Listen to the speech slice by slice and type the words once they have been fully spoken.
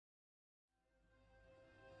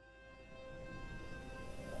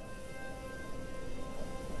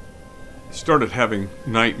started having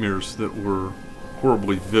nightmares that were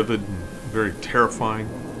horribly vivid and very terrifying,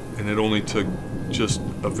 and it only took just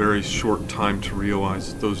a very short time to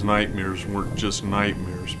realize that those nightmares weren't just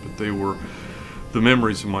nightmares, but they were the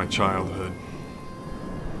memories of my childhood.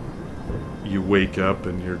 You wake up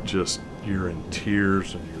and you're in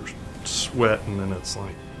tears and you're sweating, and it's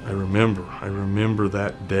like, I remember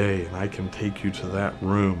that day, and I can take you to that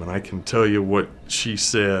room, and I can tell you what she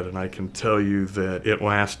said, and I can tell you that it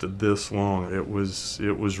lasted this long. It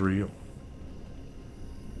was real.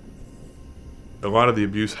 A lot of the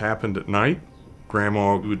abuse happened at night.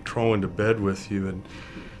 Grandma would crawl into bed with you and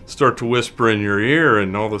start to whisper in your ear,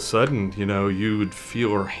 and all of a sudden, you would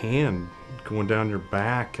feel her hand going down your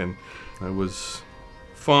back, and I was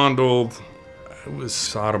fondled. I was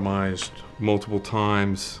sodomized multiple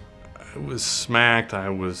times. I was smacked. I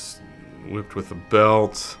was whipped with a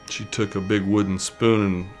belt. She took a big wooden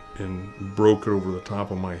spoon and broke it over the top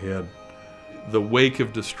of my head. The wake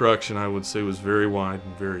of destruction, I would say, was very wide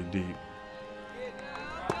and very deep.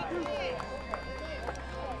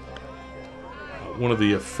 One of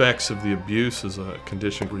the effects of the abuse is a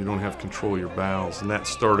condition where you don't have control of your bowels, and that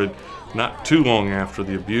started not too long after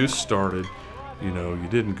the abuse started. You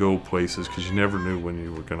didn't go places because you never knew when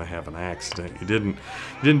you were going to have an accident. You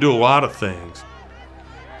didn't do a lot of things.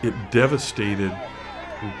 It devastated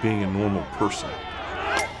being a normal person.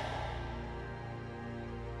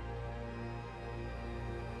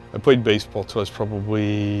 I played baseball till I was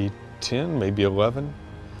probably 10, maybe 11.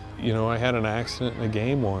 I had an accident in a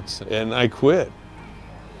game once, and I quit.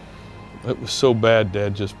 It was so bad,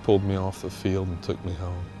 Dad just pulled me off the field and took me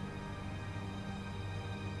home.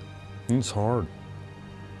 It's hard,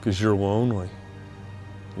 because you're lonely.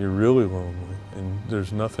 You're really lonely, and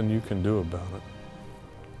there's nothing you can do about it.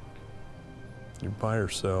 You're by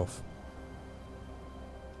yourself.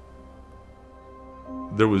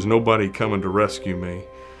 There was nobody coming to rescue me,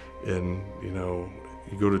 and you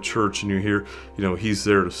go to church and you hear, he's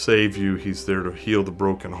there to save you, he's there to heal the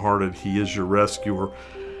brokenhearted, he is your rescuer.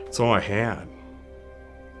 It's all I had.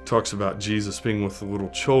 It talks about Jesus being with the little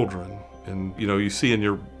children. And you see in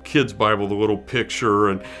your kid's Bible the little picture,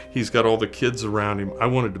 and he's got all the kids around him. I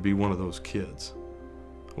wanted to be one of those kids.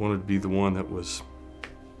 I wanted to be the one that was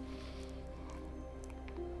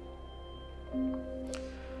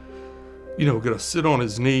gonna sit on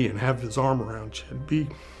his knee and have his arm around you and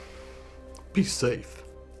be safe.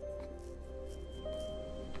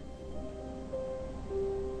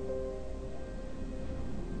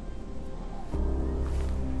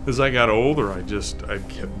 As I got older, I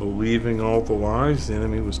kept believing all the lies the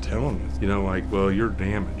enemy was telling me. Well, you're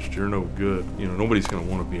damaged, you're no good. Nobody's going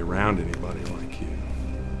to want to be around anybody like you.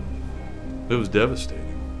 It was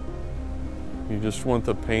devastating. You just want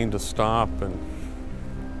the pain to stop, and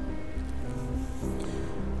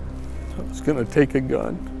I was going to take a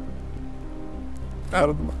gun out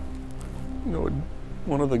of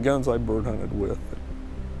one of the guns I bird hunted with.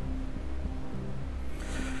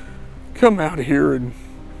 Come out here and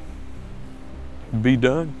be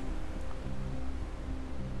done.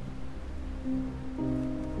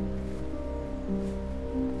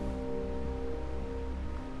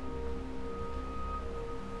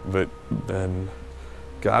 But then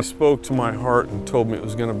God spoke to my heart and told me it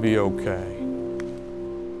was going to be okay.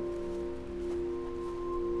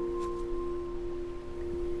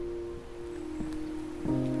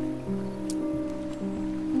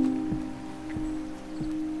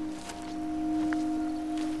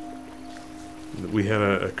 We had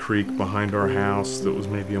a creek behind our house that was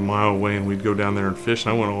maybe a mile away, and we'd go down there and fish,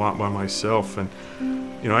 and I went a lot by myself, and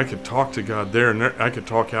I could talk to God there, and I could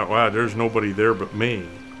talk out loud. There's nobody there but me.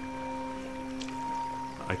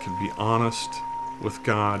 I could be honest with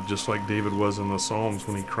God, just like David was in the Psalms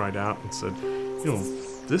when he cried out and said,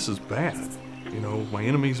 this is bad. My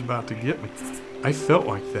enemy's about to get me. I felt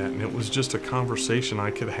like that, and it was just a conversation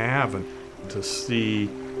I could have, and to see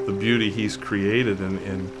the beauty he's created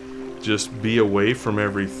and just be away from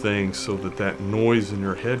everything so that noise in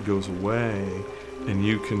your head goes away, and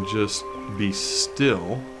you can just be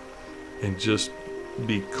still and just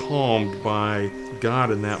be calmed by God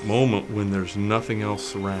in that moment when there's nothing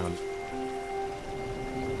else around.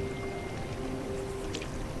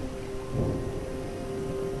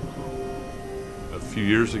 A few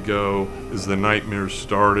years ago, as the nightmares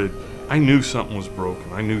started, I knew something was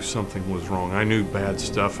broken. I knew something was wrong. I knew bad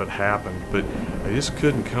stuff had happened, but I just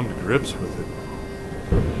couldn't come to grips with it.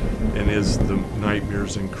 And as the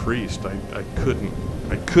nightmares increased, I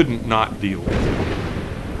couldn't not deal with it.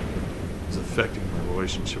 It was affecting my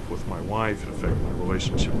relationship with my wife. It affected my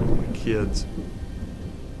relationship with my kids.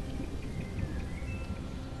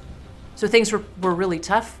 So things were really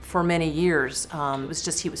tough for many years. It was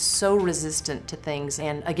just he was so resistant to things,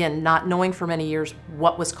 and again, not knowing for many years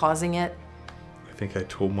what was causing it. I think I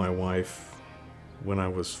told my wife when I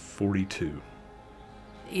was 42.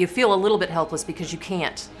 You feel a little bit helpless because you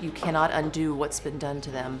cannot undo what's been done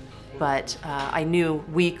to them. But I knew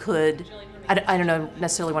we could, I don't know,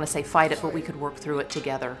 necessarily want to say fight it, but we could work through it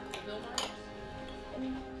together.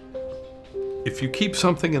 If you keep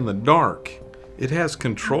something in the dark, it has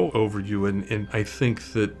control over you, and I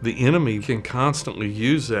think that the enemy can constantly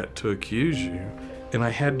use that to accuse you. And I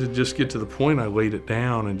had to just get to the point I laid it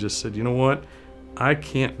down and just said, you know what? I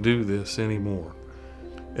can't do this anymore.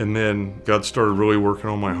 And then God started really working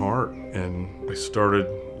on my heart, and I started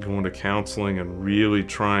going to counseling and really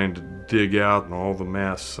trying to dig out all the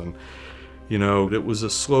mess. And you know, it was a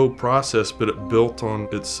slow process, but it built on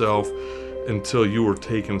itself until you were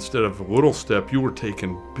taking, instead of a little step, you were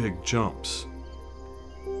taking big jumps.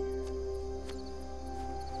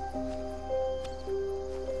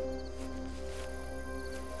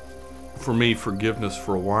 For me, forgiveness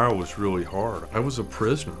for a while was really hard. I was a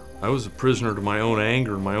prisoner. I was a prisoner to my own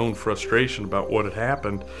anger and my own frustration about what had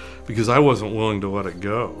happened because I wasn't willing to let it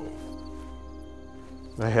go.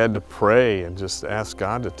 I had to pray and just ask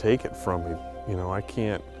God to take it from me. You know, I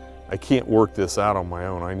can't work this out on my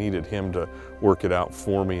own. I needed Him to work it out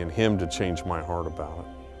for me and Him to change my heart about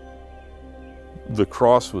it. The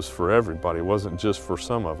cross was for everybody. It wasn't just for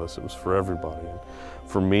some of us, it was for everybody. And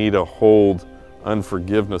for me to hold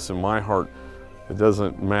unforgiveness in my heart, it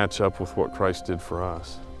doesn't match up with what Christ did for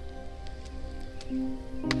us.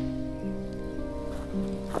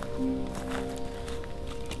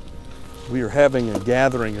 We are having a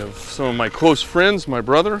gathering of some of my close friends, my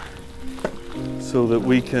brother, so that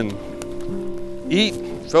we can eat,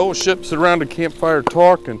 fellowship, sit around a campfire,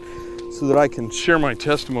 talk, and so that I can share my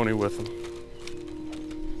testimony with them.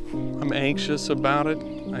 I'm anxious about it.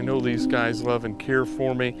 I know these guys love and care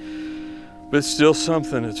for me, but it's still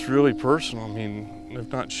something that's really personal. I mean,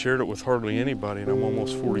 I've not shared it with hardly anybody, and I'm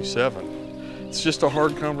almost 47. It's just a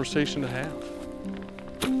hard conversation to have.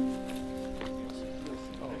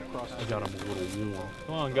 I got them a little warm.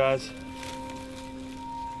 Come on, guys.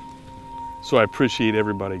 So I appreciate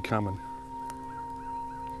everybody coming.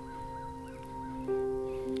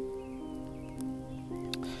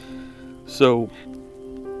 So,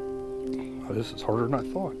 this is harder than I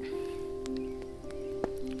thought.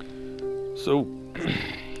 So,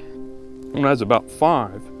 when I was about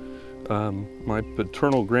 5, my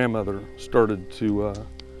paternal grandmother started to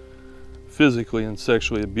physically and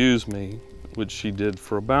sexually abuse me, which she did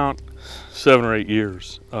for about 7 or 8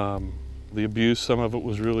 years. The abuse, some of it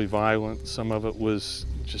was really violent, some of it was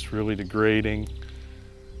just really degrading.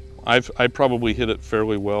 I probably hid it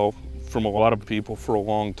fairly well from a lot of people for a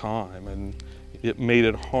long time, and it made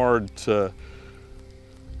it hard to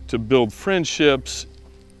build friendships.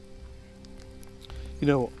 You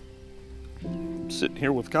know, I'm sitting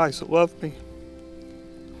here with guys that love me.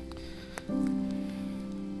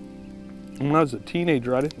 When I was a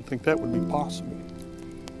teenager, I didn't think that would be possible.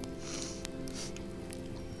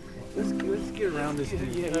 Let's get around this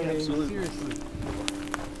dude. Yeah, absolutely. Seriously.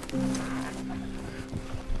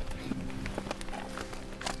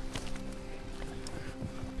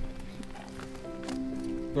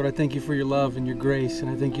 Lord, I thank you for your love and your grace, and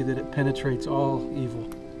I thank you that it penetrates all evil.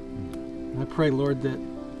 And I pray, Lord,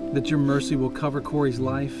 that your mercy will cover Cory's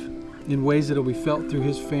life in ways that will be felt through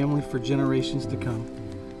his family for generations to come.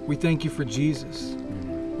 We thank you for Jesus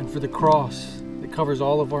and for the cross that covers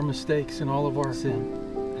all of our mistakes and all of our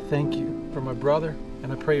sin. I thank you for my brother,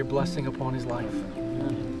 and I pray your blessing upon his life.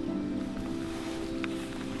 Amen.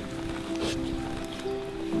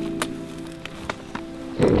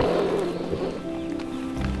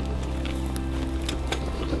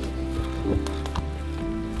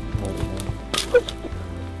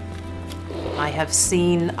 I have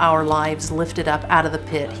seen our lives lifted up out of the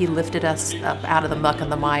pit. He lifted us up out of the muck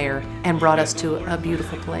and the mire and brought us to a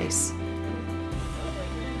beautiful place.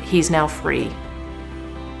 He's now free.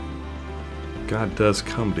 God does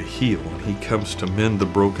come to heal, and He comes to mend the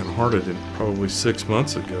brokenhearted. And probably 6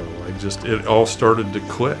 months ago, it all started to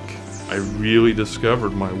click. I really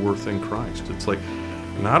discovered my worth in Christ. It's like,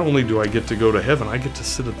 not only do I get to go to heaven, I get to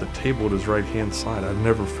sit at the table at His right-hand side. I've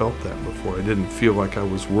never felt that before. I didn't feel like I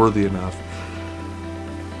was worthy enough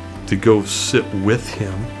to go sit with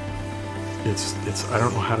Him. It's I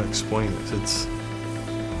don't know how to explain it. It's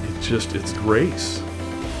grace.